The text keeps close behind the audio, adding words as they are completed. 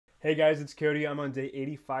Hey guys, it's Cody. I'm on day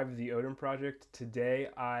 85 of the Odin project. Today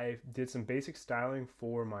I did some basic styling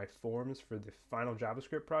for my forms for the final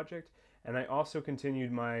JavaScript project, and I also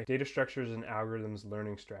continued my data structures and algorithms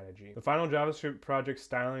learning strategy. The final JavaScript project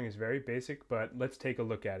styling is very basic, but let's take a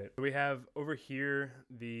look at it. We have over here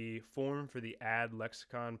the form for the add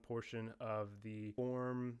lexicon portion of the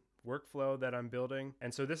form workflow that I'm building.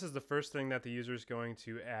 And so this is the first thing that the user is going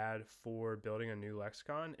to add for building a new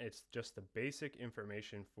lexicon. It's just the basic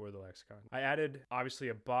information for the lexicon. I added obviously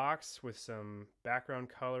a box with some background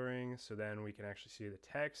coloring so then we can actually see the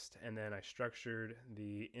text, and then I structured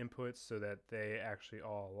the inputs so that they actually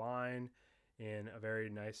all align in a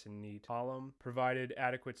very nice and neat column. Provided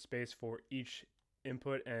adequate space for each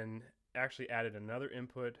input and actually added another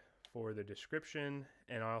input for the description,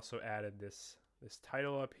 and I also added this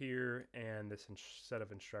title up here and this set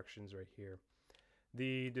of instructions right here.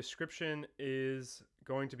 The description is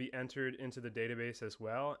going to be entered into the database as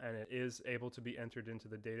well, and it is able to be entered into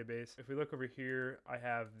the database. If we look over here, I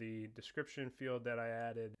have the description field that I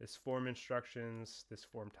added, this form instructions, this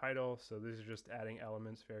form title. So these are just adding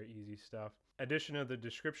elements, very easy stuff. Addition of the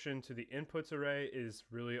description to the inputs array is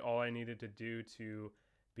really all I needed to do to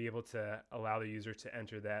be able to allow the user to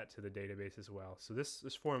enter that to the database as well. So this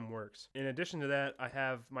form works. In addition to that, I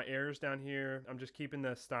have my errors down here. I'm just keeping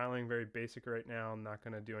the styling very basic right now. I'm not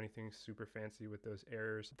gonna do anything super fancy with those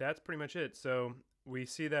errors. That's pretty much it. So we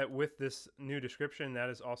see that with this new description, that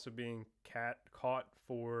is also being caught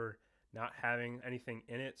for not having anything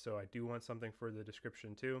in it. So I do want something for the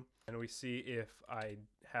description too. And we see if I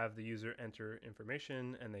have the user enter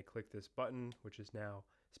information and they click this button, which is now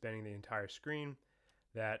spanning the entire screen,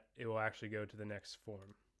 that it will actually go to the next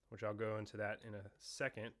form, which I'll go into that in a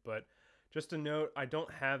second. But just to note, I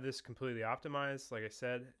don't have this completely optimized. Like I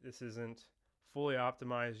said, this isn't fully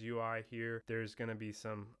optimized UI here. There's going to be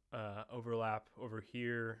some overlap over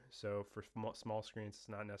here. So for small screens, it's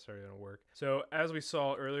not necessarily going to work. So as we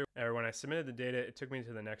saw earlier, when I submitted the data, it took me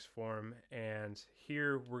to the next form. And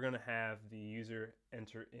here we're going to have the user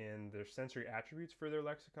enter in their sensory attributes for their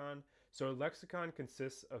lexicon. So a lexicon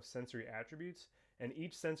consists of sensory attributes, and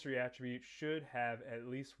each sensory attribute should have at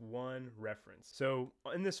least one reference. So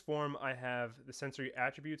in this form, I have the sensory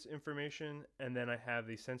attributes information, and then I have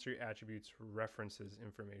the sensory attributes references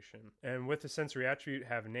information. And with the sensory attribute,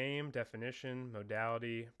 have name, definition,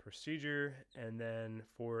 modality, procedure, and then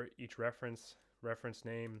for each reference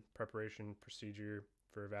name, preparation, procedure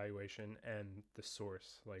for evaluation, and the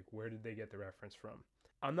source, like where did they get the reference from.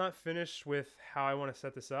 I'm not finished with how I want to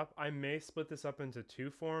set this up. I may split this up into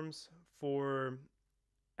two forms. For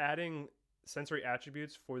adding sensory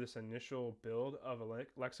attributes for this initial build of a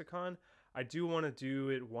lexicon, I do want to do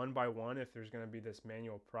it one by one if there's going to be this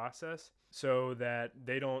manual process, so that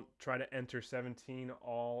they don't try to enter 17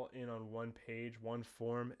 all in on one page, one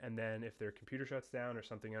form, and then if their computer shuts down or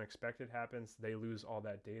something unexpected happens, they lose all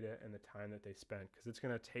that data and the time that they spent, because it's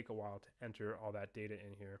going to take a while to enter all that data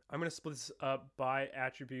in here. I'm going to split this up by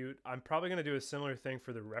attribute. I'm probably going to do a similar thing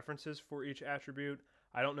for the references for each attribute.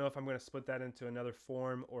 I don't know if I'm going to split that into another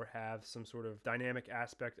form or have some sort of dynamic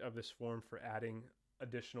aspect of this form for adding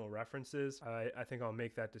additional references. I think I'll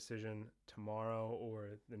make that decision tomorrow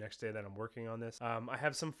or the next day that I'm working on this. I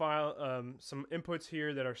have some inputs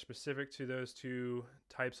here that are specific to those two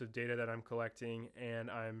types of data that I'm collecting,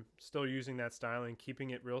 and I'm still using that styling, keeping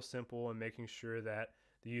it real simple and making sure that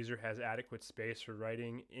the user has adequate space for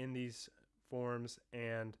writing in these forms,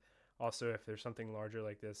 and also if there's something larger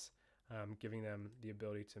like this, giving them the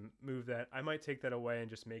ability to move that. I might take that away and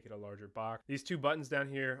just make it a larger box. These two buttons down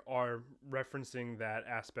here are referencing that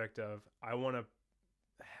aspect of I want to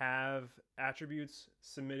have attributes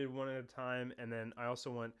submitted one at a time, and then I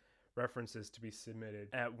also want references to be submitted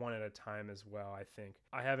at one at a time as well, I think.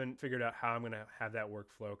 I haven't figured out how I'm going to have that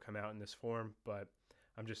workflow come out in this form, but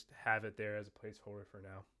I'm just have it there as a placeholder for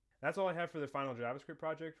now. That's all I have for the final JavaScript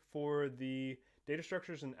project. For the data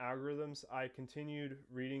structures and algorithms, I continued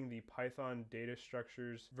reading the Python data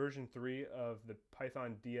structures version 3 of the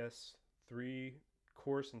Python DS3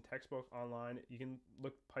 course and textbook online. You can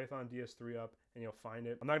look Python DS3 up and you'll find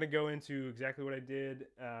it. I'm not going to go into exactly what I did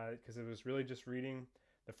because it was really just reading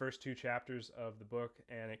the first two chapters of the book,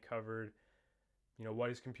 and it covered, you know,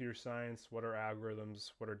 what is computer science, what are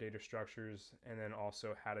algorithms, what are data structures, and then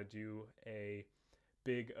also how to do a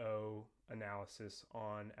big O analysis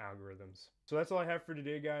on algorithms. So that's all I have for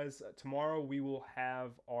today, guys. Tomorrow we will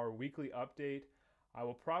have our weekly update. I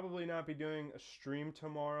will probably not be doing a stream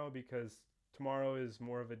tomorrow because tomorrow is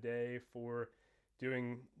more of a day for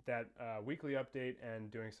doing that weekly update and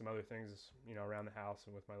doing some other things, you know, around the house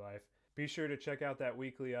and with my life. Be sure to check out that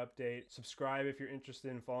weekly update. Subscribe if you're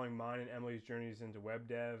interested in following mine and Emily's journeys into web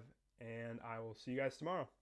dev, and I will see you guys tomorrow.